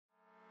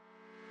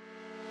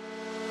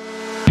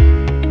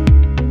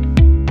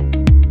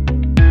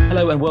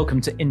Hello and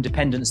welcome to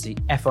Independence, the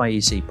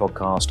FIEC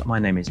podcast. My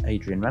name is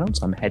Adrian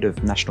Reynolds. I'm Head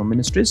of National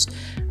Ministries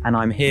and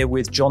I'm here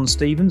with John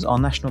Stevens, our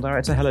National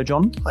Director. Hello,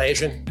 John. Hi,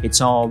 Adrian.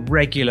 It's our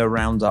regular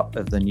roundup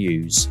of the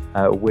news.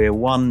 We're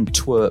one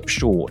twerp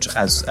short,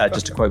 as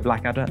just to quote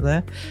Blackadder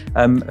there.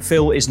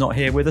 Phil is not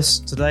here with us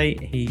today.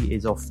 He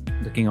is off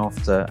looking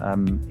after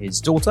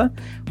his daughter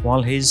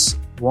while his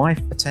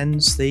wife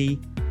attends the,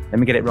 let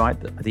me get it right,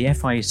 the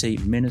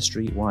FIEC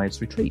Ministry-Wide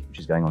Retreat, which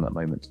is going on at the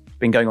moment. It's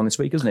been going on this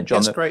week, hasn't it,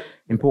 John? That's great.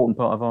 Important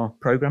part of our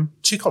programme.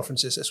 2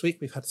 conferences this week.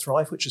 We've had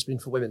Thrive, which has been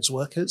for women's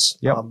workers.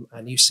 Yep.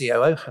 And new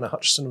COO, Hannah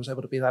Hutchison, was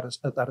able to be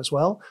at that as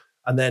well.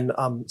 And then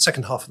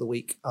second half of the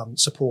week,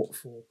 support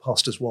for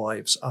pastors'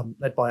 wives,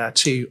 led by our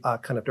 2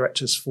 kind of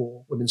directors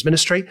for women's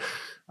ministry,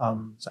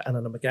 so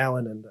Eleanor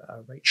McGowan and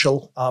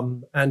Rachel.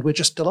 And we're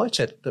just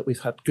delighted that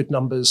we've had good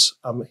numbers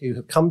who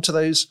have come to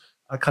those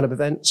kind of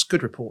events,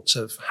 good reports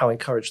of how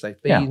encouraged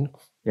they've been.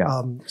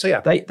 Yeah.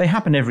 They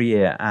happen every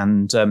year,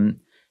 and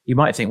you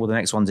might think, well, the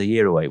next one's a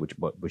year away,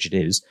 which it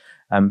is.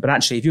 But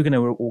actually, if you're going to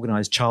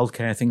organise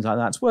childcare, things like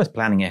that, it's worth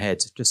planning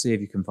ahead. Just see if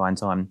you can find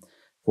time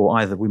for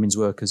either women's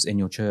workers in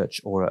your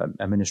church or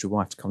a ministry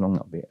wife to come along.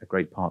 That'll be a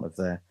great part of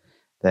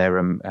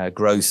their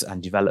growth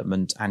and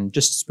development and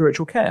just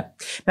spiritual care.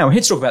 Now, we're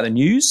here to talk about the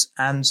news,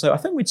 and so I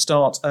think we'd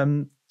start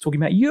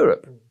talking about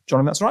Europe. John,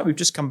 if that's right, we've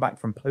just come back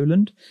from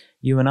Poland,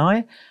 you and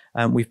I.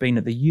 We've been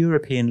at the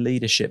European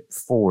Leadership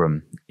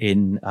Forum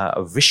in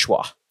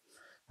Wisła.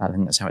 I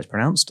think that's how it's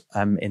pronounced,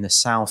 in the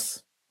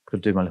south,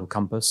 could do my little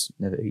compass,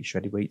 never eat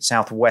shreddy wheat,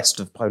 southwest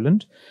of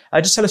Poland.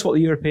 Just tell us what the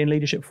European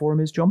Leadership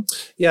Forum is, John.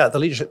 Yeah, the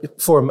Leadership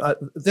Forum,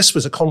 this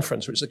was a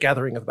conference, which was a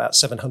gathering of about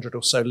 700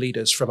 or so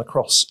leaders from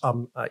across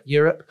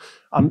Europe.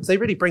 They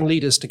really bring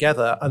leaders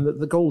together, and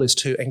the goal is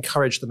to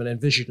encourage them and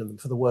envision them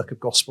for the work of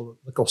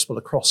the gospel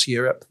across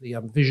Europe. The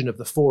vision of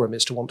the forum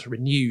is to want to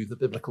renew the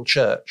biblical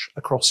church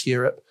across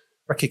Europe.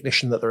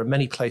 Recognition that there are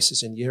many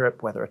places in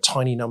Europe where there are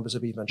tiny numbers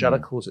of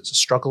evangelicals. It's a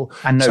struggle.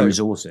 And no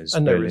resources.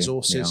 And no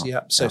resources, yeah.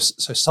 So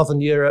Southern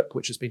Europe,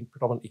 which has been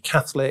predominantly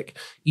Catholic,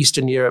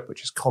 Eastern Europe,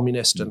 which is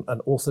communist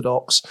and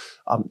Orthodox,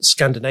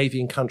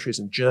 Scandinavian countries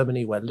and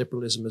Germany, where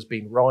liberalism has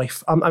been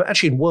rife.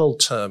 Actually, in world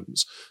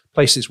terms,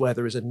 places where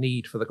there is a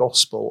need for the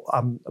gospel.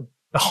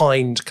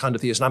 Behind kind of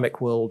the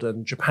Islamic world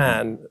and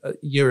Japan,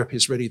 Europe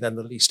is really then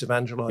the least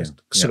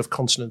evangelized sort of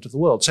continent of the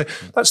world. So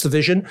that's the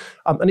vision.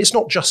 And it's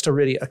not just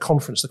a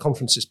conference. The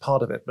conference is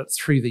part of it, but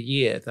through the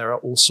year, there are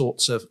all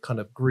sorts of kind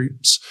of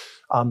groups,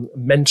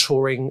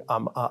 mentoring,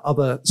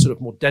 other sort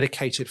of more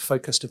dedicated,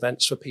 focused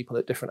events for people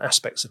at different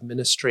aspects of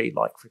ministry,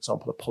 like, for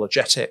example,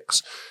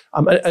 apologetics.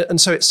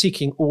 And so it's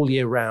seeking all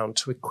year round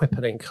to equip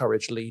and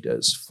encourage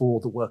leaders for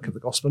the work of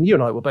the gospel. And you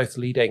and I were both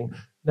leading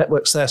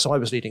networks there. So I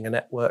was leading a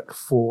network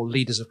for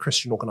leaders of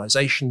Christian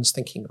organizations,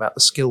 thinking about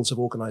the skills of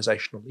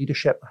organizational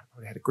leadership.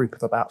 I had a group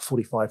of about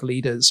 45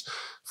 leaders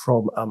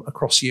from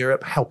across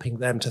Europe, helping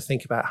them to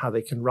think about how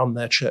they can run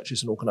their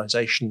churches and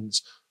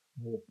organizations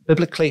more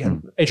biblically.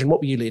 And Adrian, what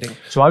were you leading?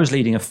 So I was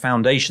leading a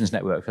foundations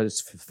network for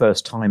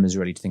first timers,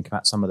 really, to think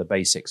about some of the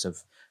basics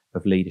of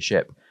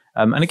leadership.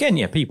 And again,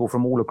 people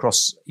from all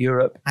across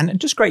Europe, and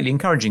just greatly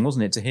encouraging,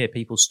 wasn't it, to hear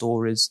people's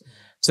stories,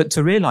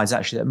 to realise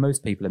actually that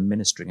most people are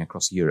ministering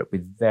across Europe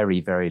with very,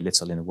 very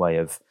little in the way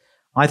of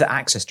either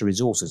access to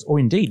resources or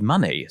indeed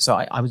money. So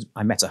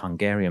I met a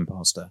Hungarian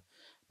pastor,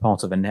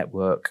 part of a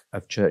network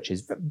of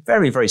churches,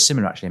 very, very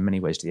similar actually in many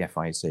ways to the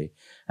FIEC.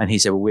 And he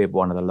said, well, we're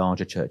one of the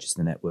larger churches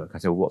in the network. I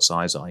said, well, what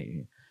size are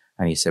you?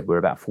 And he said, we're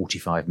about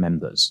 45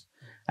 members.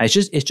 And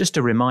it's just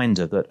a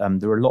reminder that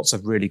there are lots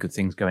of really good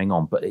things going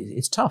on, but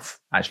it's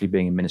tough actually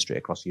being in ministry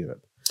across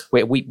Europe.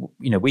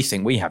 We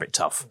think we have it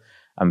tough.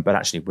 But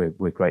actually,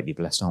 we're greatly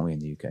blessed, aren't we, in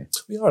the UK?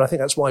 We are, and I think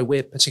that's why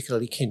we're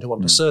particularly keen to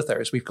want to serve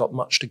there, is we've got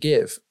much to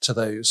give to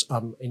those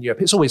in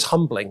Europe. It's always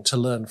humbling to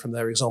learn from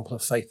their example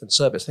of faith and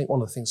service. I think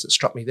one of the things that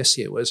struck me this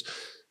year was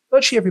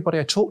virtually everybody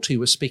I talked to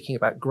was speaking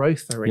about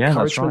growth. There were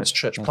encouragements,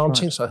 church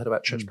planting. So I heard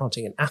about church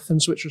planting in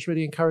Athens, which was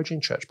really encouraging,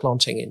 church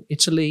planting in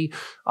Italy.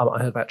 I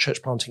heard about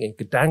church planting in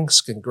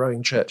Gdansk and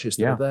growing churches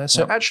that were there.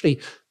 So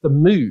actually, the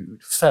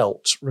mood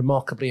felt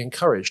remarkably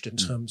encouraged in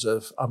terms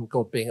of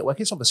God being at work.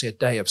 It's obviously a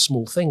day of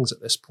small things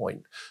at this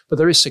point, but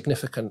there is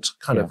significant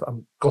kind of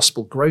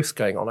gospel growth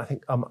going on, I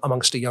think,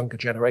 amongst a younger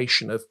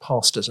generation of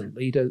pastors and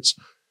leaders.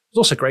 It's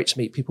also great to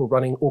meet people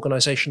running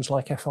organizations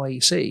like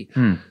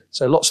FIEC.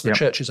 So lots of the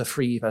churches are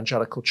free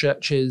evangelical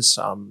churches.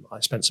 I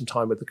spent some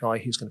time with the guy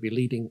who's going to be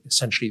leading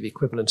essentially the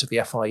equivalent of the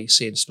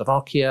FIEC in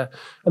Slovakia.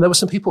 And there were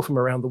some people from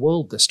around the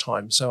world this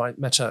time. So I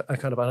met a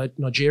kind of a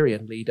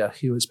Nigerian leader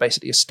who has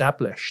basically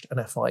established an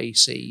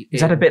FIEC. Is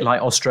that a bit like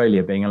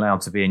Australia being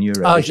allowed to be in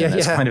Europe?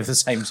 It's kind of the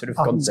same sort of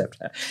concept.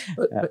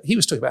 But he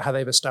was talking about how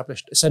they've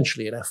established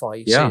essentially an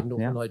FIEC in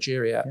northern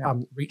Nigeria,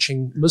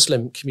 reaching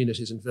Muslim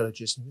communities and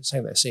villages, and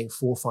saying they're seeing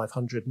 400 or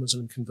 500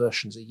 Muslim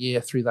conversions a year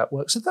through that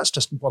work. So that's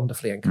just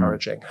wonderfully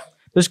encouraging.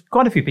 There's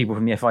quite a few people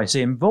from the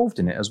FIEC involved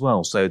in it as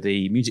well. So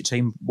the music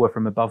team were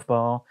from Above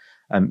Bar.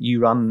 You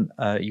run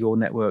your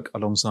network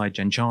alongside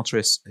Jen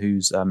Charteris,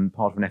 who's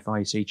part of an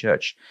FIEC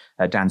church.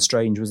 Dan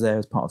Strange was there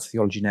as part of the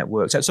Theology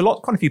Network. So it's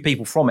quite a few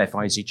people from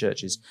FIEC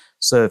churches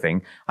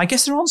serving. I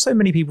guess there aren't so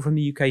many people from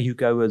the UK who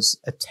go as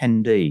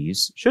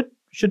attendees.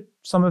 Should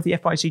some of the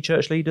FIEC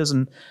church leaders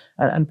and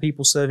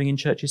people serving in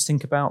churches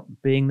think about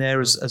being there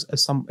as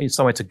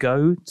somewhere to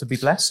go to be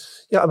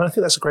blessed? Yeah, I mean, I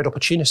think that's a great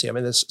opportunity. I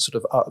mean, there's sort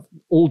of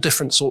all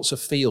different sorts of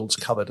fields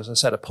covered, as I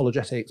said,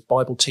 apologetics,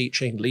 Bible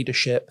teaching,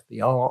 leadership,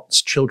 the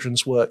arts,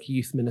 children's work,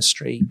 youth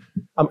ministry.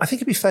 I think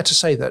it'd be fair to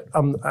say that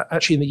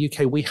actually in the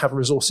UK, we have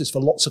resources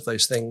for lots of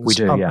those things we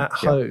do, at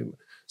home.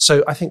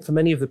 So I think for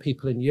many of the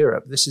people in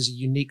Europe, this is a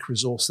unique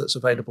resource that's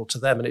available to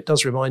them. And it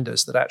does remind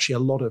us that actually a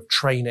lot of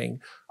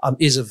training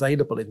is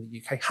available in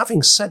the UK.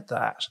 Having said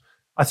that,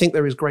 I think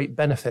there is great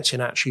benefit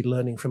in actually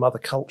learning from other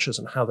cultures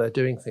and how they're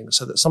doing things,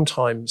 so that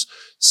sometimes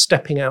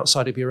stepping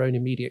outside of your own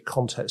immediate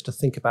context to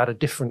think about a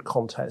different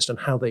context and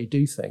how they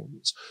do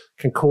things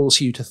can cause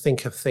you to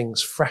think of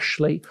things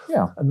freshly,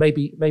 and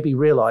maybe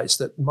realize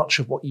that much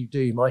of what you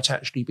do might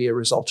actually be a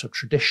result of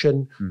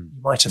tradition. You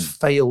might have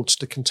failed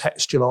to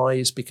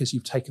contextualize because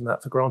you've taken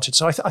that for granted.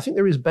 So I think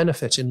there is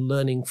benefit in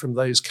learning from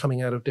those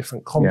coming out of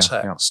different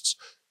contexts.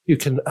 Who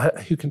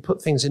can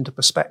put things into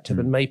perspective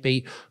and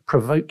maybe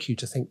provoke you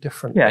to think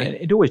differently. Yeah,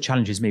 it always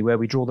challenges me where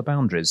we draw the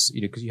boundaries,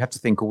 because you have to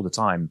think all the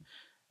time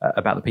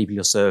about the people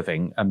you're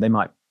serving. They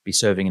might be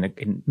serving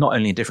in not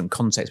only a different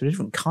context, but a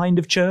different kind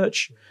of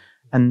church.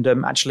 And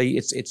actually,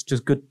 it's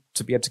just good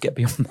to be able to get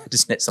beyond that,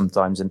 isn't it,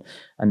 sometimes? And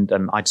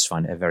I just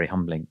find it a very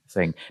humbling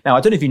thing. Now,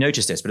 I don't know if you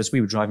noticed this, but as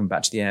we were driving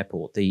back to the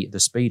airport, the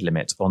speed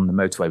limit on the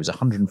motorway was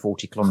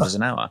 140 kilometres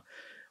an hour.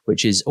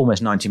 Which is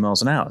almost 90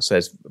 miles an hour. So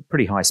it's a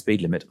pretty high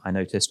speed limit, I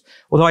noticed.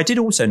 Although I did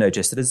also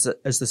notice that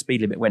as the speed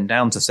limit went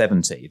down to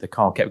 70, the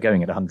car kept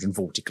going at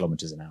 140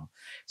 kilometres an hour.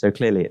 So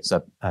clearly it's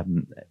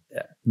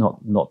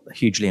not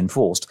hugely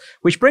enforced.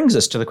 Which brings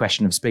us to the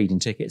question of speeding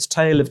tickets.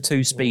 Tale of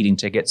two speeding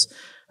tickets.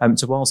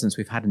 It's a while since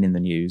we've had it in the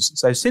news.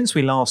 So since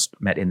we last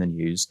met in the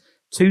news,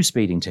 2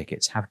 speeding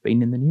tickets have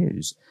been in the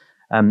news.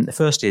 The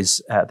first is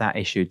that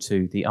issued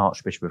to the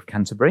Archbishop of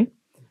Canterbury,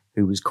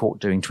 who was caught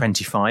doing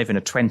 25 in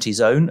a 20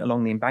 zone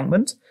along the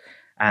embankment,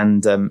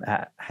 and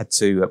had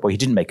to. Well, he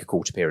didn't make a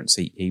court appearance.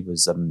 He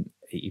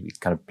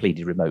kind of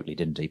pleaded remotely,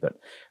 didn't he? But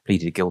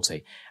pleaded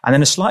guilty. And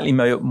then a slightly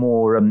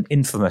more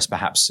infamous,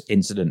 perhaps,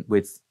 incident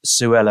with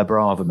Suella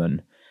Braverman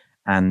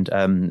and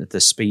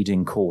the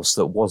speeding course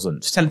that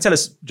wasn't. Tell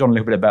us, John, a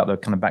little bit about the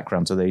kind of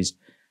background to these.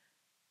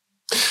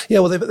 Yeah,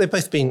 well, they've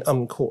both been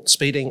caught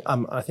speeding.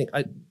 I think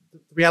the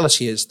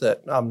reality is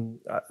that.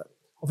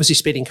 Obviously,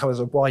 speeding covers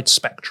a wide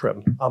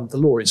spectrum. The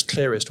law is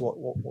clear as to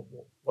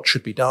what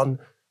should be done.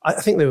 I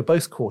think they were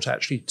both caught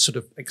actually sort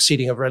of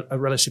exceeding a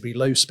relatively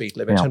low speed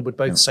limit, and would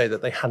both say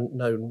that they hadn't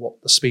known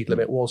what the speed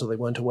limit was, or they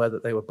weren't aware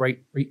that they were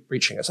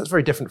breaching it. So it's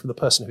very different from the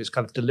person who's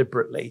kind of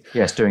deliberately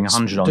doing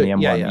 100 on the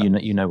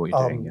M1. You know what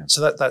you're doing. Yeah.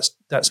 So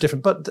that's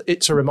different. But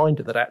it's a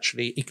reminder that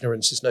actually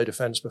ignorance is no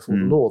defence before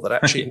the law. That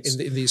actually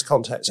in these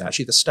contexts,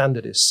 actually the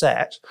standard is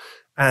set.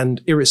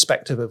 And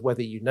irrespective of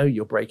whether you know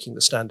you're breaking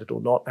the standard or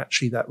not,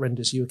 actually that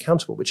renders you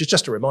accountable, which is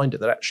just a reminder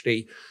that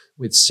actually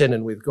with sin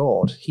and with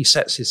God, he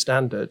sets his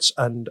standards.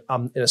 And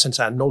in a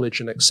sense, our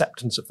knowledge and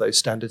acceptance of those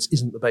standards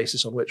isn't the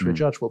basis on which we're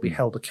judged. We'll be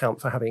held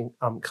account for having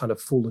kind of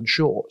fallen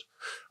short.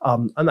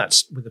 And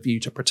that's with a view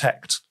to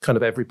protect kind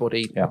of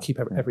everybody and keep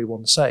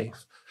everyone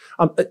safe.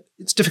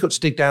 It's difficult to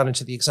dig down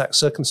into the exact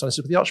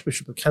circumstances. With the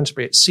Archbishop of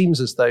Canterbury, it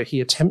seems as though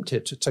he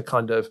attempted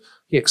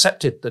he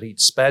accepted that he'd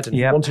sped and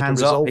he wanted to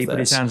resolve this. He put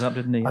his hands up,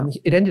 didn't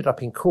he? It ended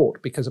up in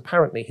court because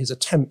apparently his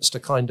attempts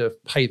to kind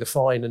of pay the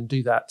fine and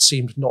do that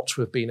seemed not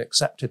to have been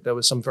accepted. There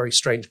was some very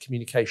strange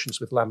communications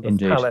with Lambeth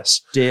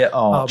Palace. Dear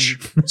Arch.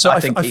 So I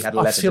think he had a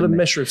letter, I feel a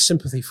measure of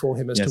sympathy for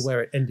him as to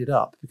where it ended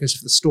up, because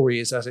if the story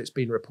is as it's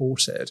been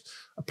reported,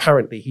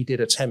 apparently he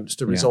did attempt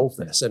to resolve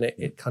this, and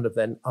it kind of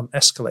then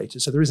escalated.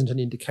 So there isn't an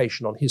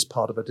indication on his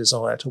part of a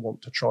desire to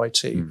want to try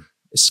to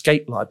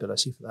escape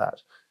liability for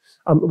that.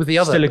 With the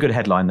other, still a good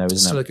headline though, isn't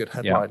it? Still a good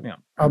headline.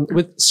 Yeah.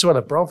 With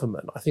Suella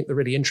Braverman, I think the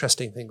really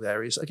interesting thing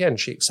there is, again,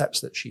 she accepts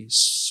that she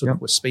sort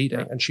of was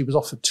speeding, and she was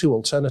offered 2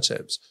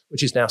 alternatives,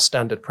 which is now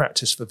standard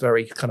practice for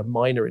very kind of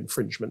minor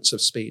infringements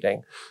of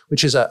speeding,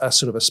 which is a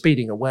sort of a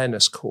speeding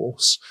awareness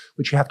course,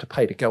 which you have to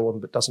pay to go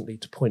on, but doesn't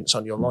lead to points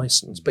on your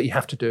license, but you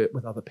have to do it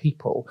with other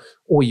people,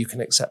 or you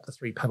can accept the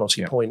 3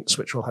 penalty points,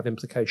 which will have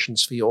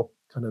implications for your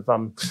kind of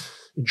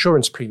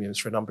insurance premiums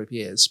for a number of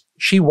years.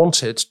 She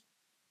wanted,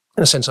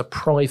 in a sense, a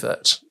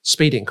private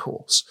speeding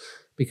course,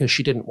 because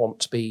she didn't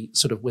want to be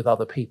sort of with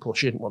other people.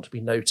 She didn't want to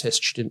be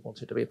noticed. She didn't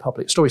want it to be a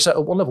public story. So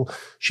at one level,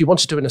 she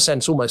wanted to, in a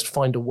sense, almost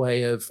find a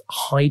way of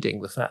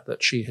hiding the fact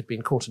that she had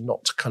been caught and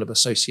not to kind of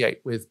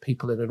associate with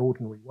people in an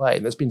ordinary way.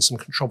 And there's been some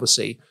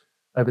controversy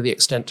over the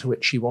extent to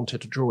which she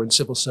wanted to draw in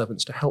civil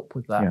servants to help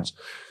with that.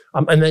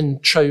 And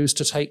then chose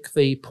to take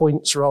the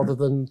points rather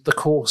than the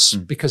course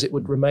because it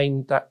would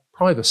remain that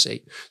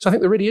privacy. So I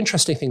think the really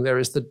interesting thing there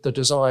is the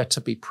desire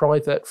to be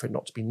private, for it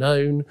not to be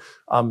known,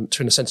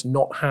 to, in a sense,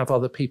 not have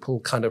other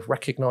people kind of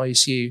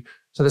recognize you.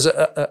 So there's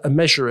a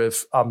measure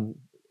of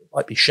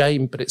might be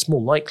shame, but it's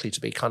more likely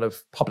to be kind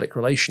of public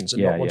relations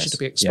and not wanting to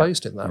be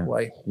exposed in that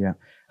way. Yeah.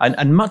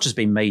 And much has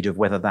been made of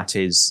whether that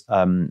is,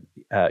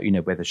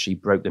 whether she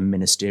broke the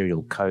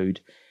ministerial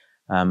code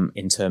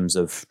in terms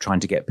of trying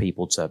to get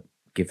people to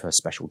give her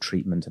special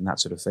treatment and that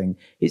sort of thing.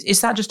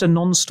 Is that just a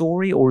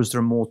non-story, or is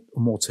there more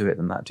to it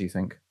than that, do you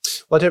think?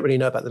 Well, I don't really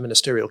know about the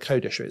ministerial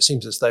code issue. It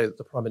seems as though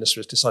the Prime Minister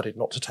has decided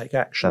not to take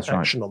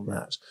action on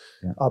that.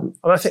 Yeah. And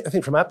I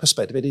think from our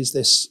perspective, it is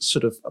this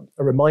sort of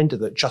a reminder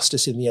that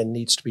justice in the end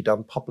needs to be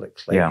done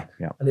publicly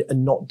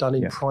and not done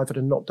in private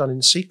and not done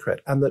in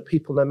secret, and that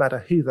people, no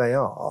matter who they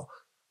are,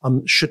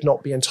 should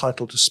not be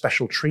entitled to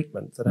special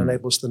treatment that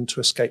enables them to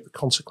escape the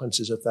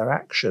consequences of their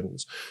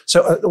actions.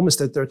 So almost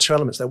there are two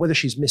elements there. Whether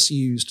she's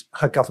misused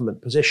her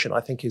government position,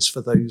 I think, is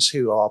for those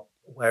who are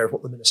aware of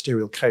what the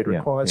ministerial code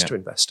requires to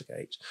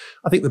investigate.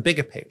 I think the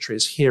bigger picture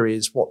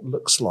is what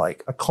looks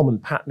like a common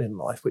pattern in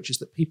life, which is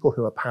that people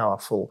who are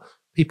powerful,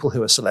 people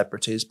who are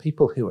celebrities,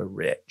 people who are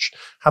rich,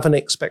 have an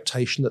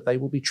expectation that they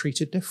will be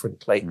treated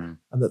differently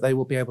and that they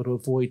will be able to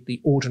avoid the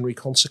ordinary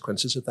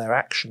consequences of their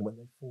action when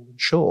they've fallen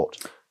short.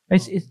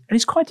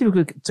 It's quite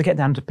difficult to get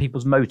down to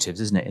people's motives,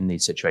 isn't it, in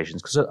these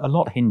situations? Because a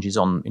lot hinges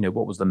on,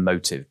 what was the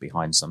motive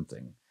behind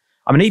something.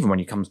 I mean, even when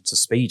it comes to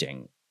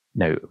speeding,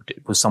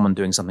 was someone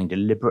doing something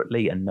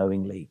deliberately and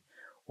knowingly,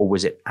 or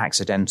was it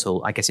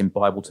accidental? I guess in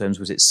Bible terms,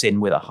 was it sin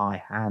with a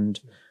high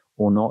hand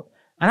or not?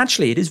 And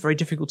actually, it is very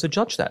difficult to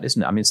judge that,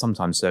 isn't it? I mean,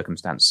 sometimes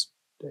circumstance,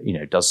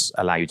 does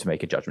allow you to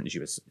make a judgment,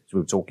 as we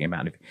were talking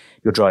about. If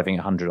you're driving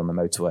 100 on the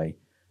motorway,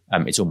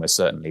 it's almost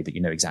certainly that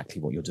you know exactly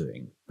what you're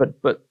doing.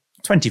 But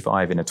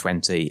 25 in a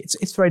 20,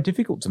 it's very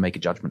difficult to make a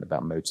judgment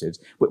about motives,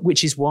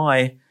 which is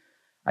why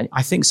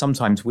I think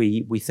sometimes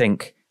we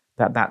think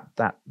that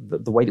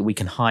the way that we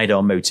can hide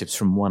our motives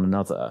from one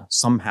another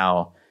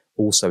somehow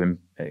also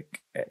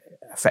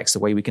affects the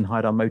way we can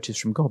hide our motives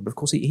from God. But of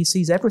course, he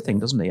sees everything,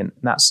 doesn't he? And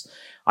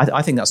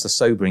I think that's the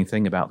sobering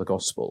thing about the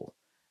gospel,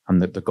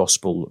 and the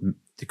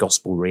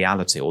gospel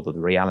reality, or the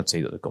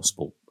reality that the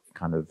gospel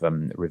kind of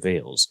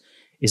reveals,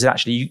 is that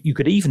actually you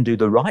could even do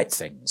the right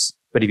things,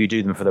 but if you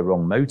do them for the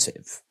wrong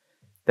motive,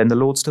 then the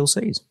Lord still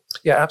sees.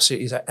 Yeah,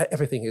 absolutely.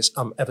 Everything is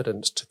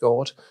evident to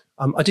God.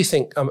 I do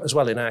think as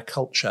well in our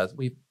culture,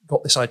 we've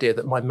got this idea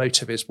that my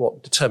motive is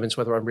what determines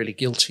whether I'm really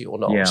guilty or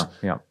not.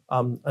 Yeah.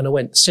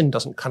 And sin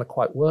doesn't kind of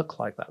quite work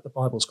like that. The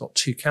Bible's got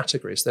two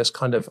categories. There's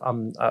kind of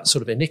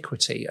sort of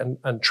iniquity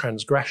and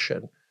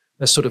transgression.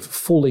 There's sort of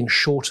falling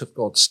short of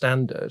God's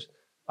standard.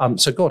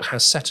 So God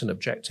has set an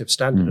objective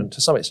standard, and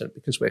to some extent,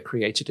 because we're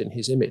created in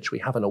his image, we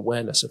have an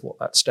awareness of what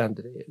that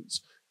standard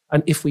is.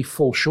 And if we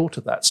fall short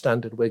of that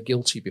standard, we're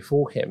guilty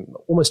before him,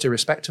 almost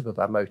irrespective of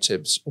our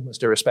motives,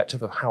 almost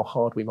irrespective of how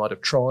hard we might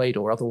have tried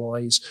or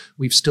otherwise,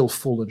 we've still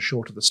fallen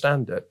short of the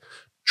standard.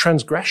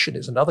 Transgression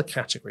is another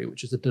category,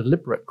 which is a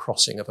deliberate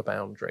crossing of a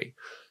boundary.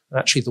 And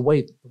actually, the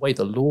way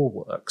the law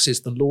works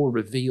is the law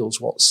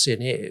reveals what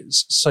sin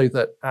is, so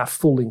that our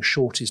falling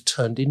short is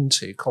turned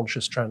into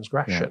conscious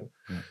transgression.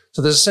 Yeah.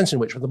 So there's a sense in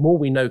which the more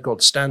we know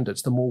God's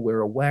standards, the more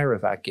we're aware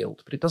of our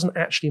guilt. But it doesn't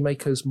actually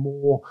make us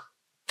more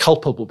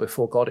culpable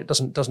before God. It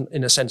doesn't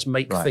in a sense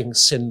make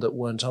things sin that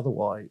weren't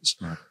otherwise.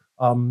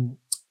 Right.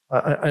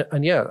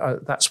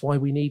 That's why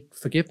we need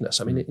forgiveness.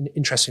 I mean,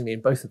 interestingly,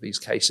 in both of these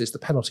cases, the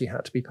penalty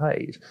had to be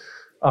paid.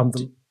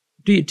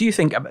 Do you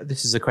think,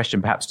 this is a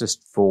question perhaps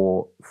just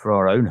for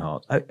our own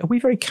heart, are we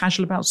very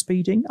casual about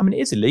speeding? I mean,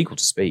 it is illegal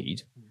to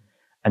speed,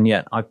 and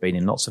yet I've been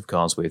in lots of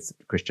cars with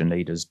Christian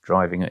leaders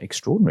driving at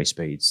extraordinary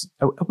speeds.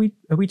 Are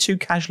we too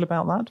casual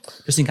about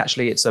that? Just think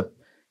actually it's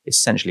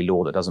essentially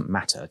law that doesn't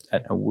matter.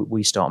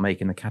 We start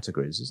making the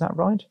categories. Is that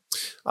right?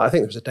 I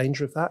think there's a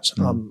danger of that.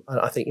 And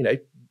I think,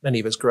 many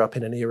of us grew up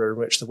in an era in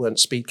which there weren't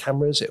speed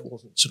cameras. It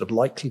wasn't sort of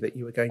likely that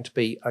you were going to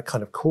be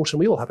kind of caught. And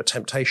we all have a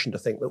temptation to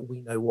think that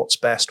we know what's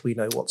best, we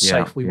know what's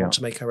safe, we want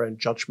to make our own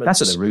judgments.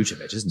 That's at the root of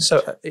it, isn't it?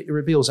 So it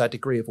reveals our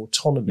degree of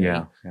autonomy.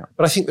 Yeah.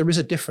 But I think there is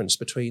a difference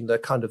between the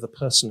kind of the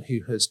person who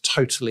has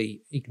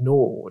totally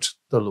ignored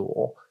the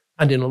law,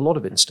 and in a lot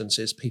of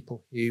instances,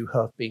 people who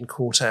have been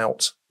caught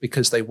out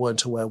because they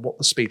weren't aware what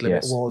the speed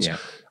limit was. Yeah.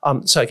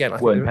 So again, I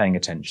think weren't paying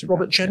attention.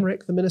 Robert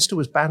Jenrick, the minister,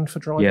 was banned for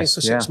driving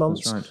for 6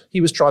 months. That's right. He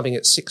was driving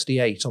at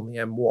 68 on the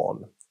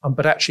M1,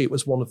 but actually it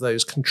was one of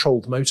those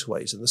controlled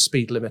motorways, and the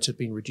speed limit had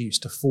been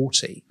reduced to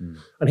 40.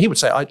 And he would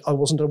say, I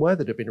wasn't aware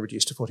that it had been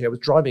reduced to 40. I was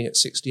driving at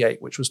 68,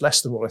 which was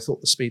less than what I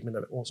thought the speed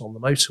limit was on the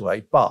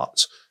motorway,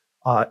 but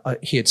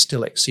he had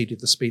still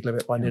exceeded the speed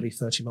limit by nearly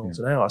 30 miles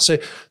an hour. So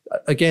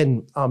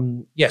again,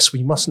 yes,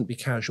 we mustn't be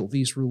casual.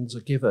 These rules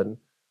are given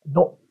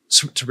not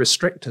to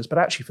restrict us, but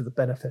actually for the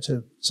benefit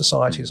of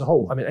society as a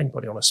whole. I mean,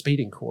 anybody on a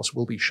speeding course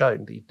will be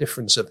shown the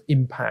difference of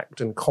impact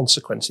and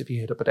consequence if you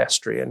hit a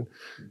pedestrian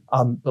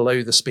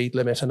below the speed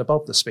limit and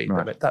above the speed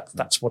limit.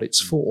 That's what it's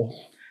for.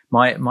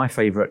 My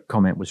favourite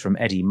comment was from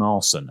Eddie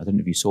Marsan. I don't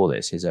know if you saw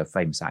this. He's a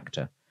famous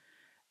actor.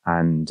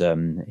 And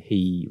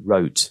he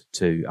wrote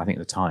to, I think,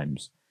 the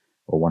Times,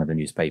 or one of the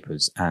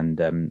newspapers,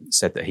 and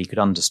said that he could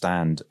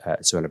understand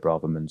Suella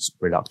Braverman's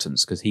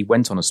reluctance because he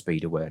went on a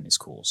speed awareness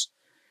course,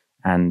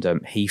 And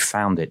he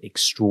found it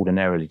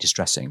extraordinarily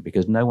distressing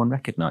because no one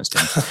recognised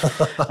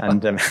him.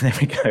 And there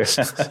we go.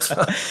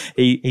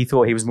 He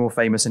thought he was more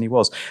famous than he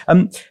was.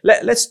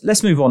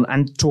 Let's move on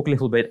and talk a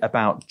little bit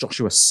about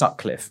Joshua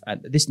Sutcliffe.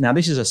 This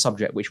is a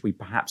subject which we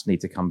perhaps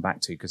need to come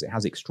back to because it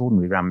has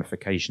extraordinary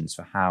ramifications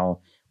for how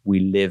we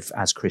live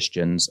as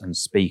Christians and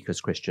speak as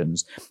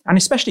Christians, and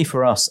especially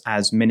for us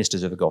as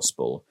ministers of the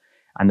gospel.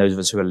 And those of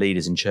us who are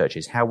leaders in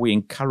churches, how we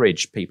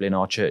encourage people in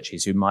our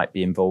churches who might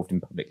be involved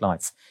in public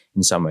life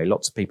in some way.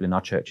 Lots of people in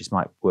our churches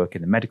might work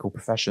in the medical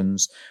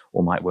professions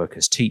or might work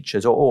as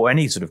teachers or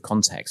any sort of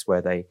context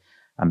where they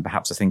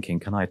perhaps are thinking,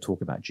 can I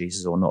talk about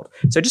Jesus or not?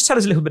 So just tell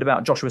us a little bit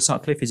about Joshua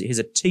Sutcliffe. He's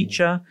a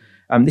teacher.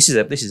 This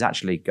is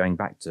actually going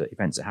back to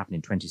events that happened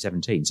in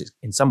 2017. So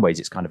in some ways,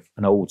 it's kind of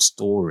an old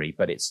story,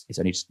 but it's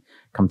only just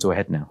come to a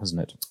head now,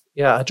 hasn't it?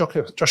 Yeah,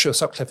 Joshua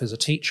Sutcliffe is a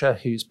teacher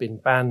who's been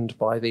banned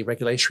by the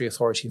Regulatory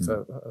Authority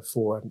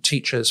for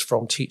teachers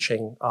from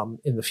teaching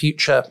in the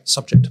future,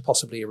 subject to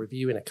possibly a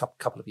review in a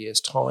couple of years'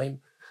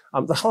 time.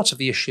 The heart of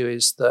the issue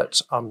is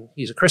that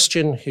he's a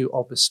Christian who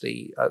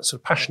obviously sort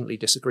of passionately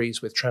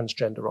disagrees with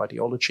transgender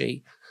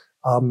ideology.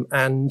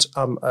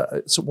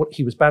 So what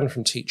he was banned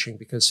from teaching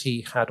because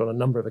he had on a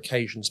number of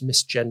occasions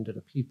misgendered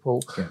a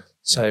pupil. Yeah.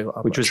 So,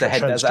 which was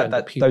those are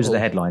the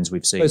headlines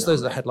we've seen. Those are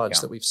the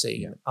headlines that we've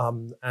seen. Yeah.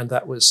 And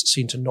that was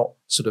seen to not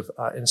sort of,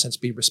 in a sense,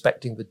 be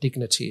respecting the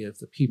dignity of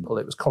the pupil.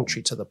 It was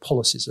contrary to the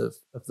policies of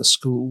the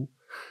school.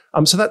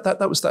 So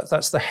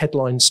that's the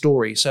headline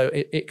story. So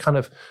it kind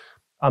of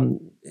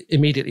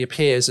immediately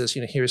appears as,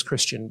 here is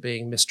Christian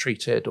being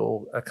mistreated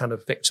or kind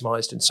of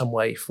victimized in some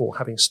way for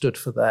having stood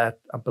for their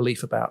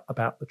belief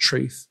about the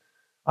truth.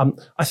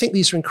 I think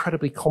these are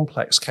incredibly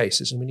complex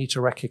cases, and we need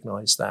to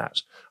recognize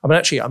that. I'm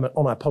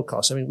on our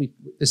podcast.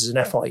 This is an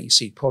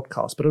FIEC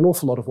podcast, but an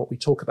awful lot of what we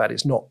talk about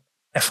is not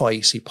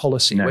FIEC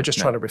policy. We're just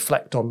trying to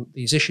reflect on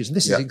these issues. And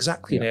this is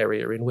exactly an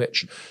area in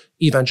which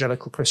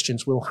evangelical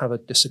Christians will have a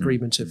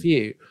disagreement of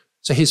view.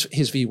 So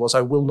his view was,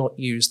 I will not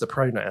use the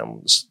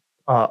pronouns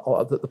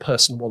that the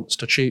person wants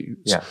to choose.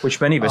 Yeah,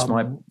 which many of us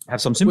might have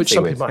some sympathy with. Which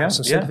some people might have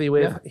some sympathy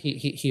with.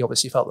 Yeah. He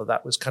obviously felt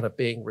that was kind of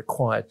being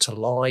required to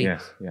lie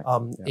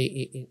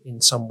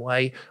in some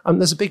way.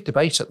 There's a big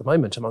debate at the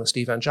moment amongst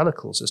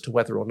evangelicals as to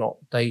whether or not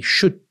they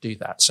should do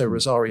that. So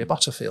Rosaria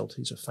Butterfield,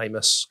 who's a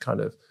famous kind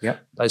of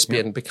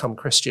lesbian, become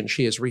Christian,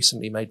 she has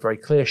recently made very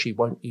clear she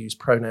won't use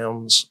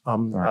pronouns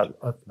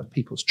of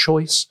people's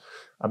choice.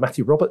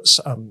 Matthew Roberts,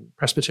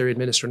 Presbyterian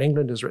minister in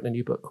England, has written a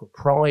new book called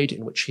Pride,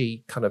 in which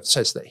he kind of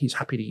says that he's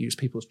happy to use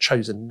people's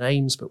chosen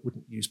names but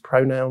wouldn't use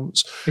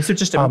pronouns. Is there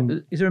is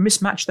there a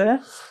mismatch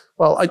there?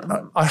 Well,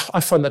 I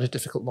find that a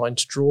difficult line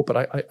to draw,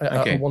 but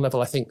on one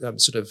level, I think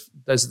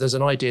there's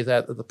an idea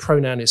there that the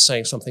pronoun is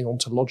saying something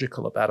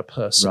ontological about a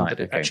person, that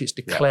it actually is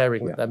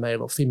declaring that they're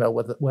male or female,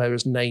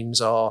 whereas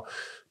names are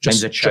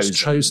just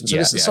chosen. So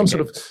there's some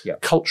sort of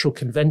cultural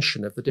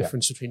convention of the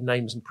difference between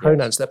names and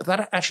pronouns there.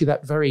 But that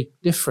very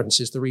difference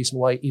is the reason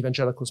why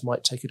evangelicals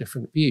might take a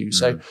different view.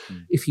 So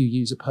if you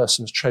use a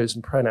person's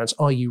chosen pronouns,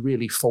 are you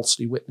really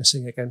falsely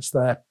witnessing against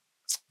their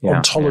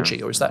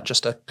ontology, or is that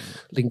just a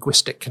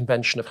linguistic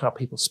convention of how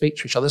people speak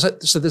to each other?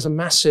 So there's a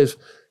massive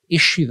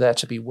issue there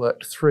to be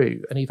worked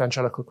through, and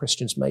evangelical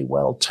Christians may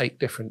well take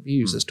different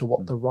views as to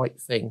what the right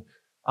thing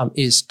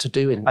is to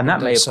do in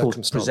that may, of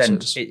course,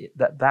 present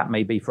that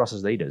may be for us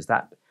as leaders.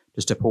 That,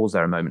 just to pause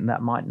there a moment,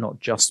 that might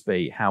not just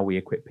be how we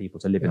equip people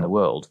to live in the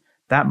world.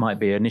 That might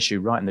be an issue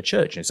right in the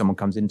church. If someone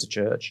comes into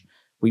church,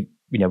 we're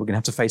going to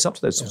have to face up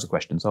to those sorts of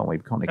questions, aren't we?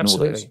 We can't ignore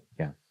those.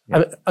 Yeah.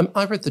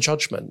 I read the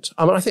judgment.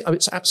 I think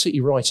it's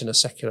absolutely right in a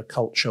secular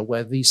culture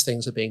where these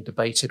things are being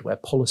debated, where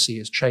policy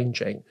is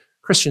changing.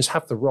 Christians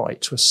have the right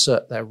to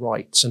assert their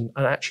rights and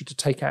actually to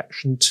take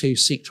action to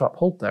seek to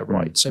uphold their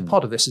rights. So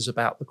part of this is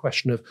about the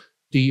question of,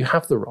 do you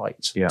have the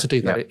right to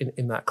do that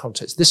in that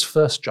context? This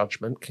first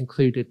judgment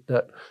concluded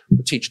that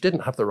the teacher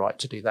didn't have the right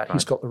to do that. Right.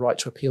 He's got the right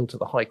to appeal to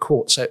the High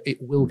Court, so it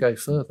will go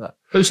further.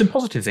 There's some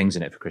positive things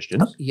in it for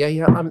Christians.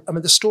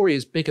 The story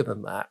is bigger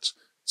than that.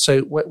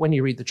 So when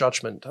you read the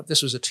judgment,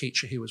 this was a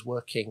teacher who was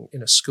working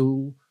in a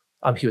school.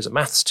 He was a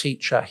maths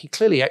teacher. He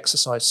clearly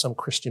exercised some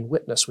Christian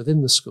witness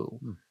within the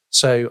school.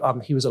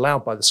 So he was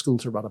allowed by the school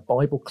to run a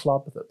Bible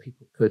club that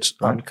people could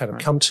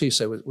come to,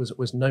 so it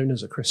was known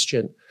as a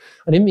Christian.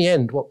 And in the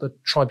end, what the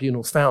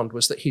tribunal found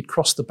was that he'd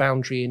crossed the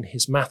boundary in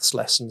his maths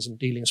lessons and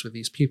dealings with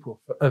these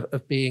people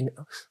of being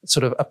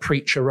sort of a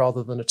preacher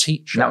rather than a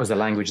teacher. And that was the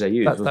language they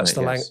used, That's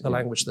the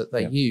language that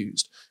they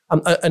used.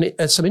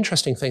 Some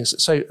interesting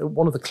things. So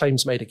one of the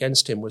claims made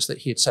against him was that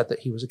he had said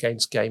that he was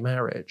against gay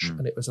marriage,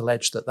 and it was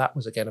alleged that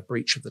was, again, a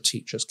breach of the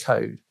teacher's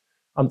code.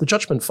 The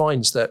judgment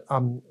finds that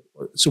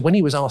so when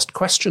he was asked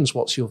questions,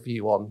 what's your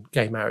view on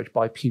gay marriage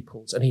by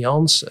pupils, and he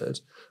answered,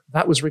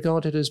 that was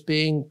regarded as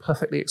being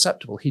perfectly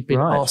acceptable. He'd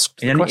been asked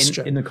the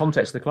question. In the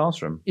context of the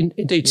classroom.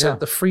 Indeed, so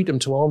the freedom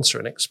to answer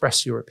and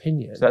express your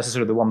opinion. So that's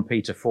sort of the 1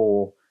 Peter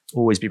 4,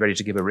 always be ready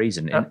to give a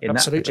reason. In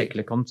that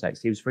particular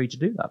context, he was free to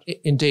do that.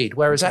 Indeed.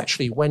 Whereas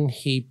actually when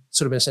he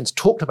sort of, in a sense,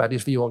 talked about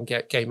his view on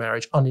gay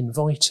marriage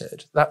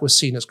uninvited, that was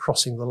seen as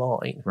crossing the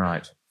line.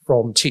 Right.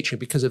 from teaching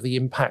because of the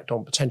impact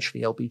on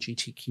potentially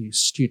LGBTQ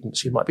students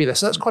who might be there.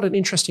 So that's quite an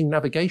interesting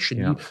navigation.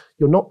 Yeah.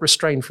 You're not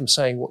restrained from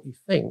saying what you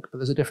think, but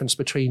there's a difference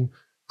between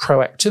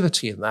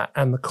proactivity in that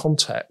and the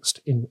context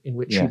in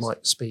which you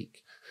might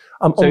speak.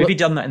 So if he'd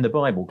done that in the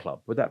Bible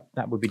club, would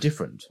that would be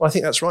different? Well, I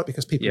think that's right,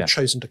 because people have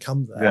chosen to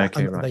come there,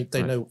 and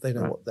they know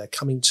what they're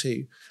coming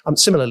to.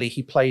 Similarly,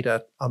 he played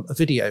a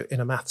video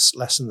in a maths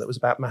lesson that was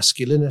about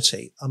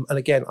masculinity, and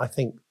again, I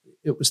think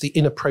it was the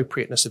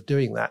inappropriateness of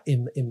doing that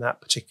in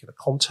that particular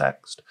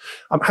context.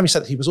 Having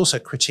said that, he was also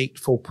critiqued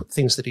for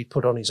things that he'd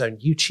put on his own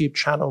YouTube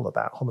channel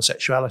about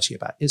homosexuality,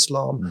 about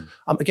Islam.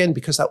 Again,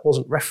 because that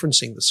wasn't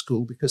referencing the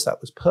school, because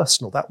that was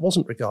personal, that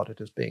wasn't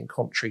regarded as being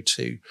contrary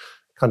to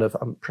kind of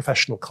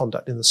professional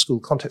conduct in the school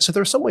context. So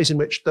there are some ways in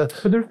which But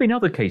there have been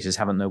other cases,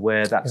 haven't there,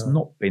 where that's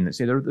not been.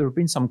 So there have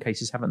been some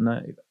cases, haven't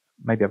there?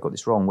 Maybe I've got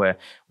this wrong,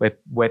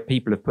 where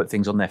people have put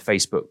things on their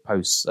Facebook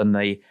posts and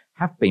they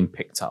have been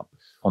picked up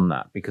on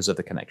that because of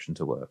the connection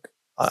to work.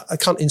 I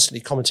can't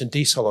instantly comment in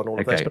detail on all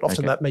of those, but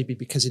often that may be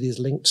because it is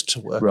linked to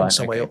work in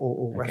some way,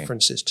 or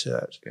references to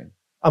it. Okay.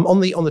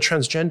 On the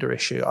transgender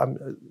issue,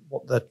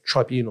 what the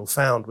tribunal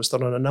found was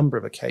that on a number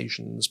of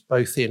occasions,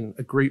 both in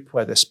a group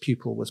where this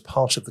pupil was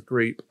part of the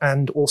group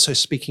and also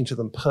speaking to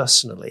them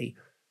personally,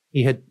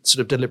 he had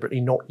sort of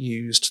deliberately not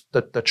used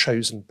the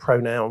chosen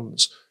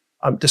pronouns,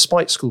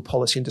 despite school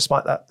policy and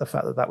despite the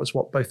fact that was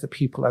what both the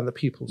pupil and the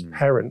pupil's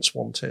parents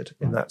wanted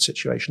in that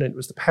situation. And it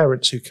was the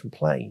parents who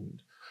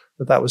complained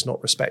that was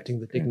not respecting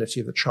the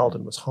dignity of the child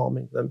and was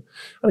harming them.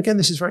 And again,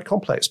 this is very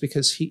complex,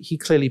 because he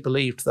clearly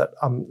believed that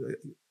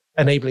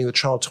enabling the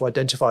child to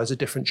identify as a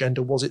different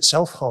gender was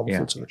itself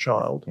harmful to the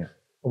child. Yeah.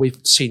 We've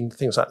seen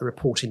things like the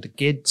report into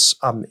GIDS,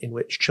 in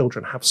which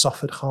children have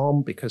suffered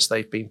harm because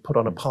they've been put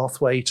on a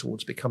pathway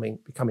towards becoming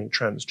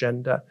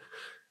transgender.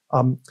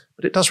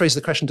 But it does raise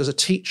the question, does a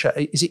teacher,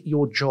 is it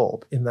your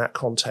job in that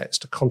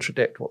context to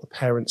contradict what the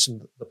parents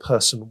and the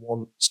person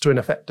wants, to in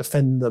effect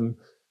defend them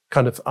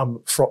kind of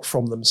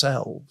from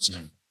themselves?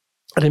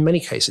 And in many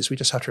cases, we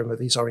just have to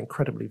remember these are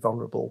incredibly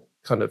vulnerable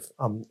kind of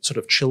sort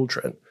of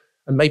children.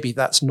 And maybe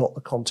that's not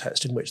the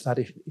context in which that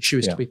issue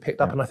is to be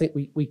picked up. And I think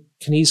we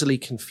can easily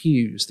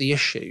confuse the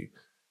issue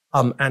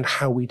and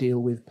how we deal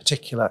with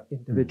particular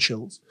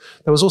individuals.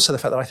 There was also the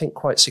fact that I think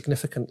quite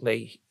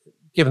significantly,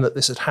 given that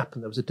this had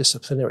happened, there was a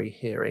disciplinary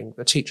hearing.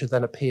 The teacher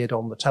then appeared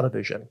on the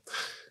television.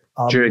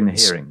 During the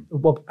hearing?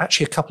 Well,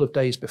 actually a couple of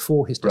days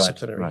before his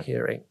disciplinary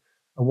hearing.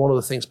 And one of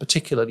the things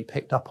particularly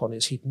picked up on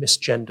is he'd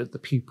misgendered the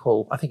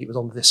pupil. I think it was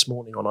on This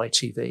Morning on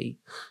ITV.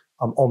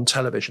 On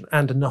television,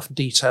 and enough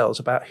details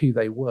about who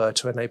they were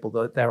to enable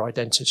their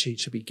identity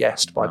to be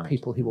guessed by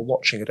people who were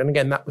watching it. And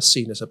again, that was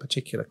seen as a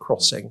particular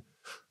crossing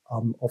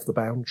of the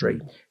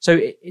boundary. So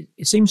it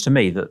seems to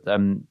me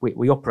that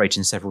we operate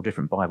in several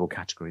different Bible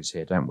categories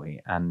here, don't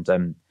we? And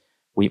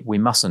we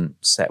mustn't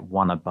set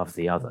one above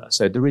the other.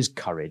 So there is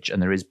courage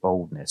and there is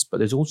boldness, but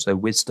there's also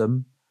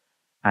wisdom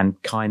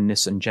and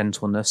kindness and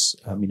gentleness.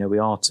 We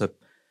are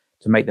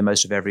to make the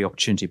most of every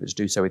opportunity, but to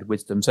do so with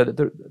wisdom. So that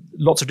there are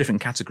lots of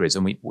different categories,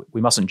 and we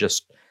mustn't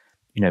just,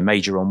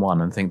 major on one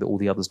and think that all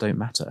the others don't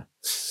matter.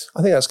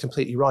 I think that's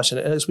completely right.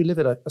 And as we live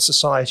in a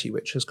society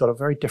which has got a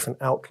very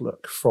different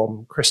outlook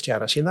from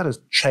Christianity, and that has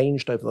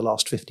changed over the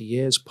last 50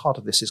 years, part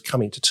of this is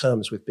coming to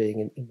terms with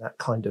being in that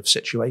kind of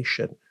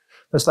situation.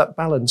 There's that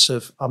balance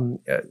of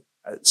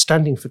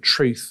standing for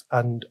truth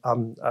and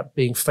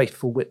being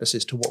faithful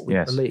witnesses to what we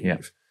believe. Yeah.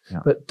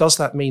 Yeah. But does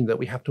that mean that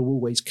we have to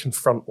always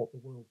confront what the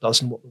world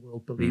does and what the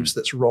world believes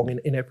that's wrong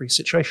in every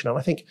situation? And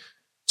I think,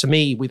 to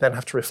me, we then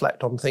have to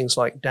reflect on things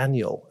like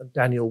Daniel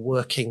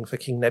working for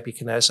King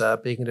Nebuchadnezzar,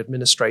 being an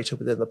administrator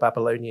within the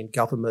Babylonian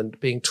government,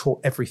 being taught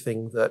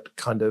everything that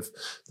kind of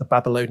the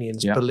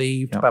Babylonians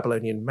believed,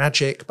 Babylonian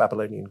magic,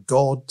 Babylonian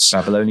gods.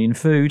 Babylonian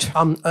food.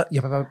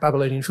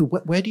 Babylonian food.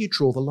 Where do you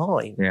draw the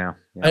line? Yeah.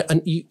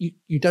 And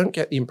you don't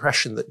get the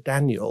impression that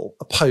Daniel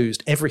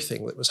opposed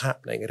everything that was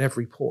happening at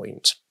every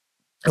point.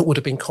 It would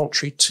have been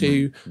contrary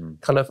to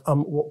kind of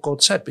what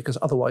God said, because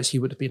otherwise he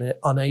would have been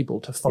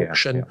unable to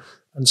function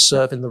and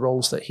serve in the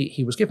roles that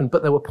he was given.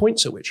 But there were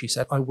points at which he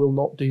said, I will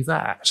not do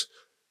that.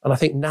 And I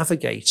think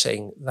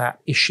navigating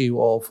that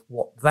issue of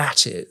what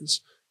that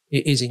is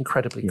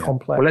incredibly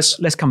complex.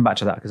 Well, let's come back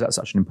to that, because that's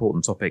such an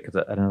important topic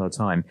at another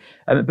time.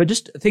 But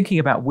just thinking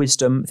about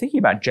wisdom, thinking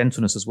about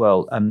gentleness as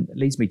well,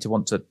 leads me to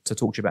want to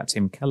talk to you about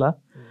Tim Keller.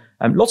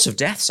 Lots of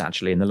deaths,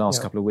 actually, in the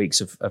last couple of weeks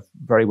of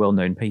very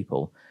well-known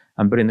people.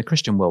 But in the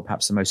Christian world,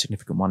 perhaps the most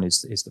significant one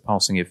is the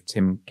passing of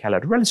Tim Keller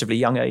at a relatively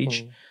young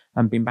age,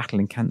 and been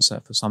battling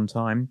cancer for some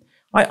time.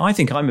 I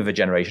think I'm of a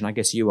generation, I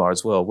guess you are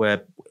as well,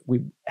 where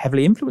we're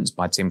heavily influenced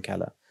by Tim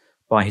Keller,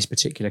 by his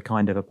particular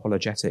kind of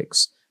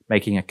apologetics,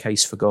 making a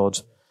case for God,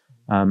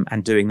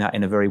 and doing that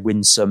in a very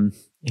winsome,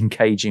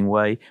 engaging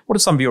way. What are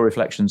some of your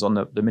reflections on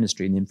the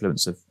ministry and the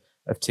influence of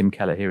Tim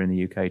Keller here in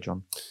the UK,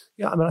 John?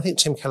 Yeah, I mean, I think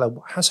Tim Keller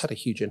has had a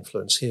huge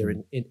influence here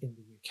in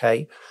the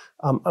UK.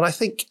 And I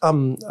think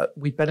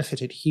we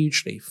benefited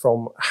hugely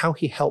from how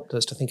he helped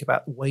us to think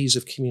about ways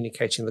of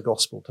communicating the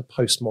gospel to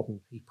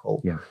postmodern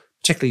people,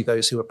 particularly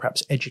those who are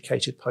perhaps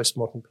educated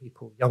postmodern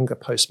people, younger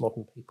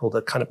postmodern people,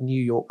 the kind of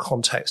New York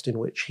context in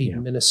which he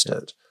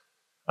ministered.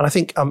 And I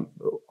think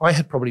I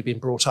had probably been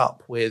brought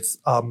up with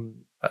a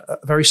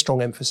very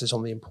strong emphasis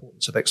on the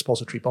importance of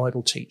expository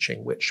Bible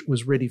teaching, which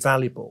was really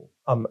valuable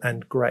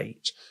and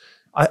great.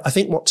 I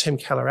think what Tim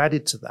Keller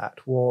added to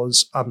that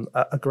was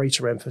a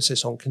greater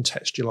emphasis on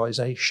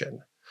contextualization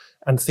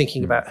and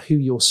thinking about who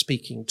you're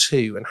speaking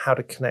to and how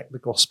to connect the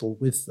gospel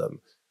with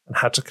them and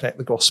how to connect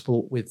the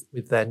gospel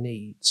with their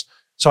needs.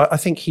 So I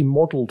think he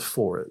modeled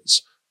for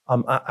us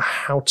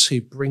how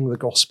to bring the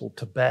gospel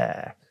to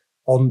bear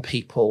on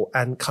people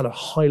and kind of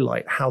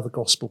highlight how the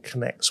gospel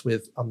connects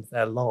with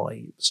their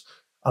lives,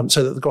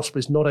 so that the gospel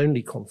is not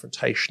only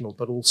confrontational,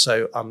 but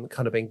also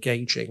kind of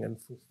engaging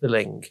and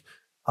fulfilling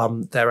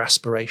their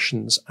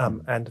aspirations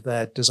and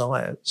their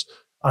desires.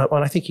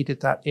 And I think he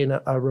did that in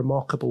a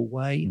remarkable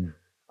way.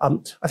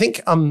 I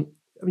think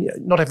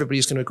not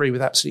everybody's going to agree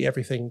with absolutely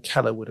everything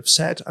Keller would have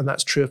said, and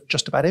that's true of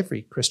just about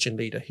every Christian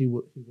leader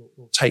who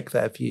will take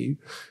their view.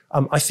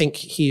 I think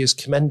he is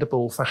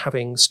commendable for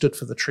having stood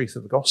for the truth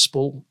of the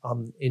gospel.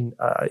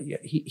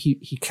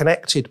 He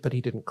connected, but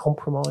he didn't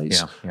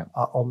compromise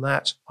on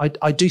that.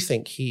 I do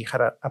think he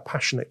had a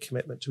passionate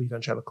commitment to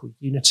evangelical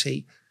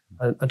unity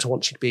and to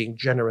wanting being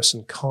generous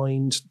and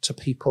kind to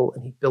people,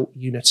 and he built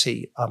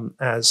unity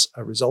as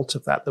a result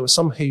of that. There were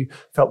some who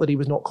felt that he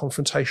was not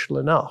confrontational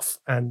enough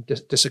and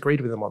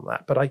disagreed with him on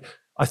that. But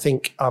I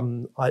think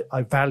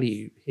I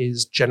value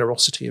his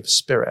generosity of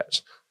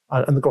spirit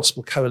and the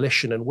Gospel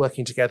Coalition and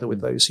working together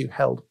with those who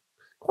held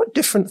quite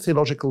different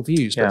theological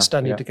views, but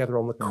standing together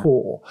on the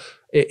core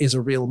is a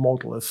real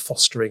model of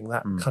fostering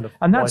that kind of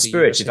and that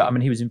spirit. unity. I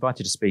mean, he was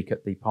invited to speak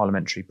at the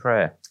parliamentary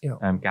prayer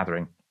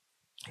gathering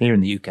here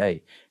in the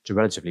UK. It's a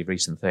relatively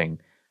recent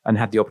thing, and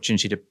had the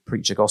opportunity to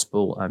preach a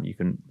gospel. You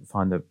can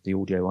find the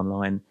audio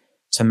online,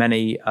 to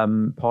many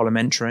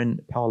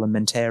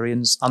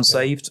parliamentarians,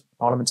 unsaved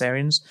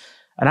parliamentarians.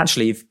 And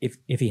actually, if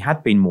he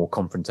had been more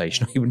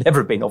confrontational, he would never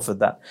have been offered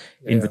that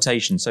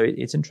invitation. So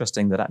it's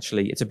interesting that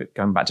actually, it's a bit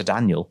going back to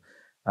Daniel.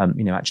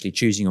 Actually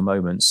choosing your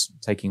moments,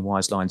 taking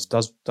wise lines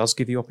does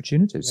give you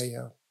opportunities.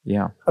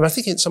 Yeah. And I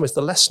think in some ways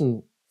the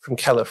lesson from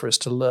Keller for us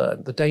to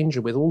learn, the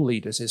danger with all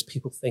leaders is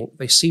people think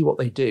they see what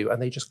they do and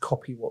they just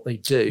copy what they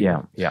do.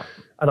 Yeah.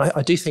 And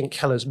I do think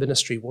Keller's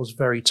ministry was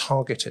very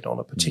targeted on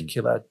a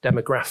particular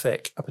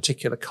demographic, a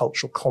particular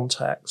cultural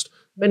context.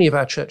 Many of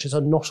our churches are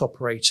not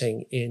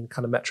operating in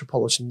kind of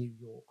metropolitan New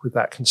York with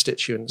that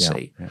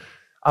constituency.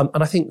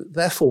 And I think,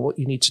 therefore, what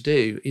you need to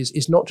do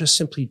is not just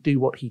simply do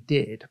what he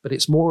did, but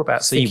it's more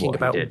about thinking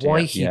about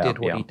why he did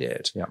what he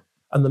did.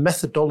 And the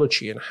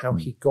methodology and how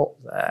he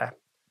got there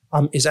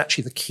is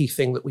actually the key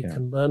thing that we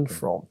can learn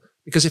from.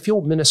 Because if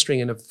you're ministering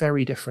in a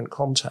very different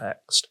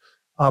context,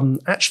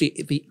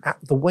 actually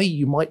the way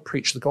you might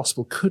preach the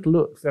gospel could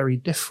look very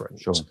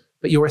different.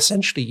 But you're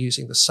essentially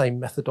using the same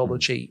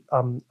methodology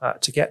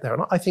to get there.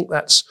 And I think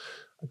that's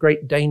a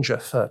great danger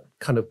for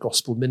kind of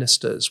gospel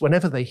ministers.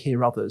 Whenever they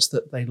hear others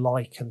that they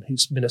like and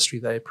whose ministry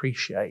they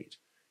appreciate,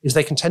 is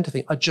they can tend to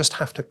think, I just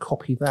have to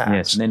copy that.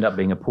 Yes, and end up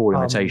being a poor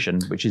imitation,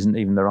 which isn't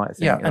even the right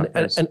thing.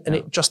 And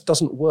it just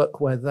doesn't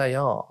work where they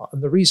are.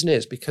 And the reason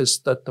is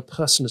because the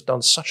person has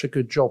done such a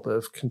good job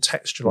of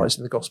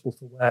contextualizing the gospel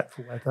for where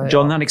they are.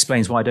 John, that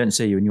explains why I don't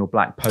see you in your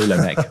black polo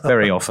neck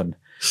very often.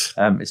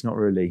 It's not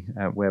really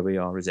where we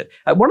are, is it?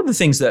 One of the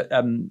things that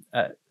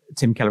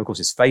Tim Keller, of course,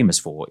 is famous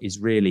for is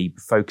really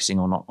focusing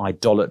on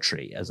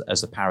idolatry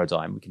as a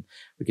paradigm.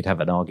 We could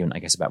have an argument, I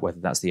guess, about whether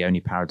that's the only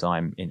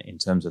paradigm in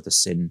terms of the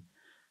sin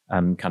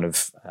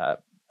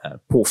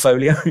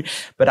portfolio,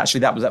 but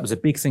actually that was a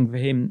big thing for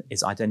him,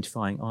 is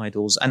identifying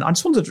idols. And I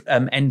just wanted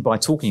to end by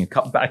talking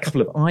about a couple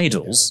of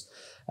idols,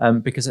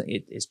 because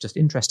it's just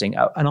interesting.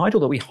 An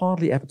idol that we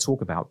hardly ever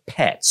talk about: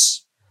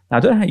 pets. Now, I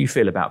don't know how you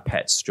feel about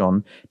pets,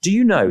 John. Do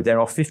you know there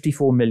are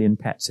 54 million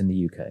pets in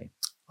the UK?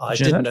 I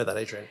didn't know that,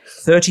 Adrian.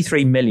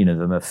 33 million of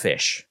them are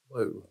fish.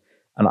 Whoa.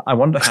 And I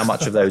wonder how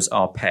much of those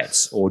are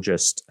pets or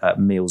just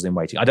meals in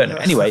waiting. I don't know.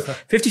 Anyway,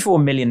 54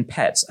 million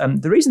pets.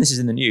 The reason this is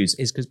in the news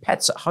is because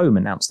Pets at Home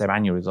announced their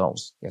annual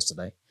results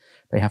yesterday.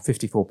 They have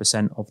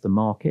 54% of the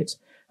market,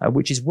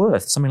 which is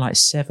worth something like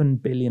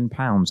 £7 billion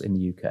in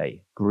the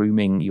UK,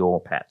 grooming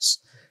your pets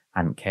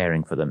and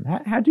caring for them.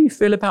 How do you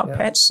feel about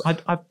pets? I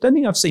don't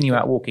think I've seen you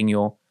out walking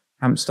your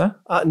hamster?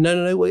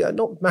 No. Well,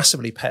 not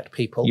massively pet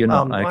people. You're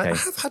not? Okay. I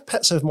have had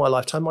pets over my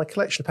lifetime. My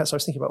collection of pets, I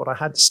was thinking about what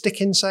I had: stick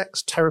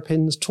insects,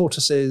 terrapins,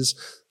 tortoises,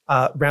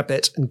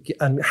 rabbit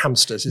and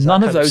hamsters.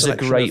 None of those are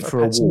great for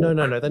a walk. No,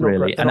 they're not really.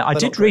 Great. And I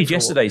did read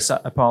yesterday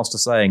a pastor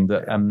saying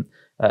that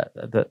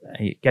that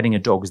getting a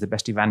dog is the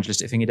best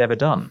evangelistic thing he'd ever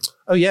done.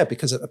 Oh yeah,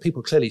 because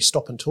people clearly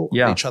stop and talk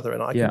with each other,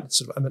 and I can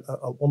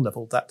at one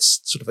level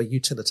that's sort of a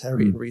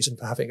utilitarian reason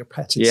for having a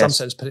pet in some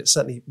sense, but it's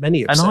certainly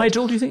many. An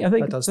idol? Do you think?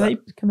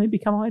 Can they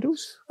become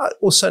idols?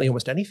 Well, certainly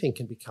almost anything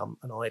can become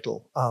an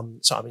idol.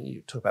 So I mean,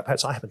 you talk about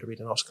pets. I happened to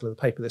read an article in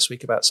the paper this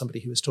week about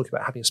somebody who was talking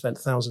about having spent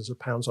thousands of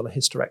pounds on a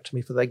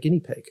hysterectomy for their guinea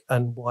pig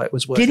and why it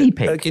was worth guinea it.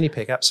 Pig? Guinea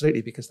pig,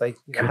 absolutely, because they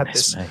had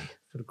this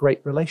a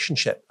great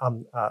relationship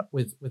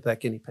with their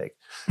guinea pig.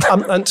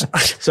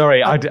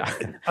 Sorry,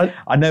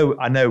 I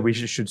know we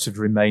should sort of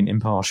remain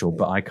impartial,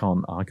 but I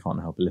can't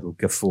help a little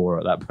guffaw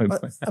at that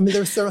moment. I mean,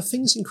 there are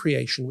things in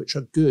creation which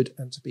are good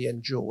and to be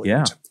enjoyed.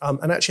 Yeah.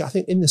 And actually, I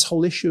think in this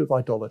whole issue of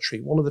idolatry,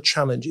 one of the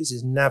challenges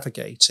is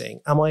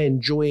navigating: am I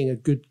enjoying a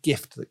good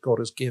gift that God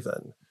has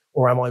given?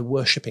 Or am I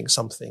worshipping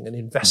something and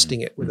investing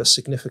it with a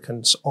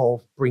significance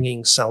of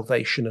bringing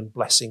salvation and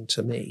blessing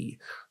to me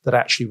that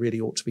actually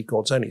really ought to be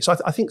God's only? So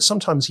I think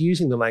sometimes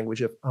using the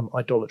language of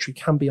idolatry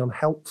can be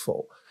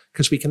unhelpful,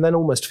 because we can then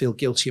almost feel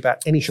guilty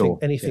about anything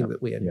that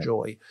we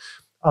enjoy.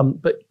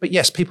 But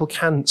yes, people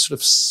can sort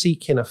of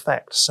seek in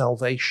effect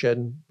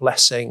salvation,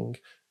 blessing,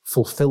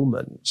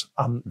 fulfillment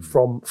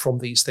from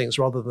these things,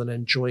 rather than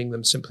enjoying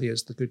them simply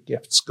as the good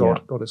gifts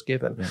God has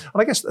given. Yeah.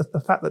 And I guess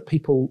the fact that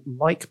people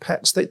like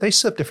pets, they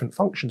serve different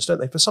functions, don't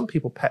they? For some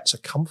people, pets are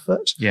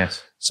comfort.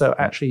 Yes. So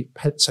actually,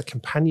 pets are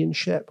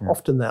companionship. Yeah.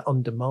 Often they're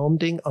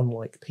undemanding,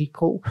 unlike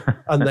people,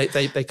 and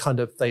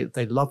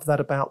they love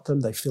that about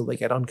them. They feel they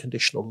get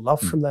unconditional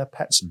love from their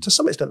pets. To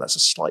some extent, that's a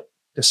slight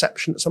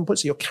deception at some point.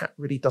 So your cat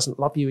really doesn't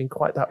love you in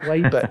quite that way,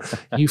 but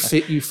you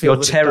feel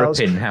your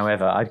terrapin,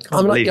 however, I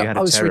can't believe you had a terrapin.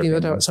 I was reading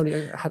that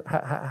somebody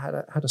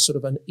had a sort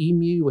of an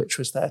emu which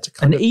was there to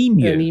an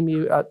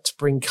emu to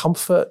bring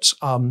comfort,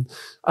 and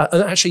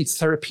actually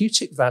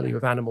therapeutic value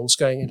of animals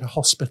going into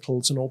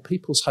hospitals and old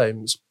people's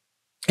homes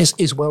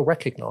is well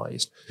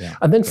recognised. Yeah.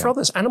 And then for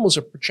others, animals are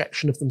a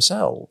projection of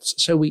themselves.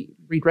 So we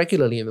read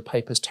regularly in the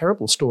papers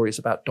terrible stories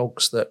about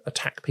dogs that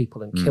attack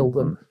people and kill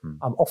them,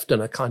 often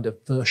a kind of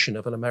version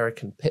of an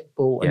American pit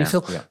bull. And you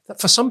feel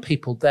that for some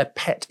people, their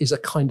pet is a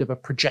kind of a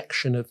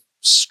projection of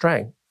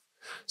strength.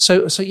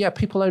 So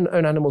people own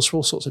animals for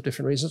all sorts of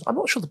different reasons. I'm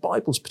not sure the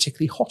Bible's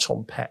particularly hot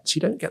on pets. You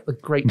don't get the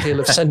great deal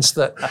of sense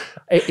that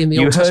in the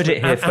Old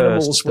Testament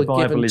animals were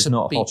given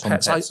to be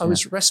pets. I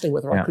was wrestling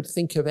whether I could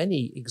think of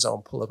any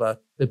example of a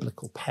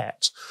biblical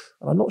pet,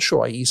 and I'm not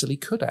sure I easily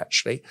could,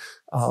 actually.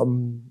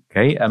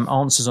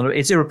 Answers on it.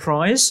 Is there a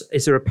prize?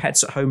 Is there a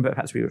pets at home? But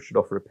perhaps we should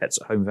offer a pets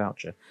at home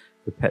voucher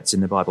for pets in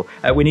the Bible.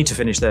 We need to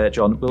finish there,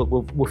 John.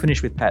 We'll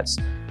finish with pets.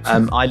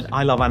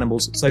 I love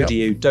animals. So do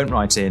you. Don't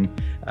write in.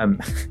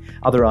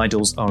 Other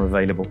idols are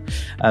available.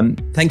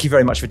 Thank you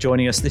very much for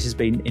joining us. This has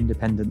been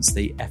Independence,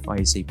 the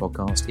FIEC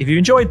podcast. If you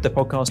enjoyed the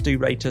podcast, do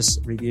rate us,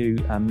 review,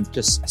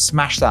 just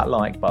smash that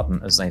like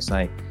button, as they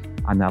say,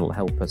 and that'll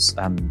help us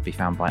be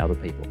found by other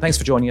people. Thanks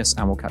for joining us,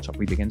 and we'll catch up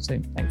with you again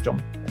soon. Thanks,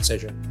 John. Thanks,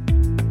 Adrian.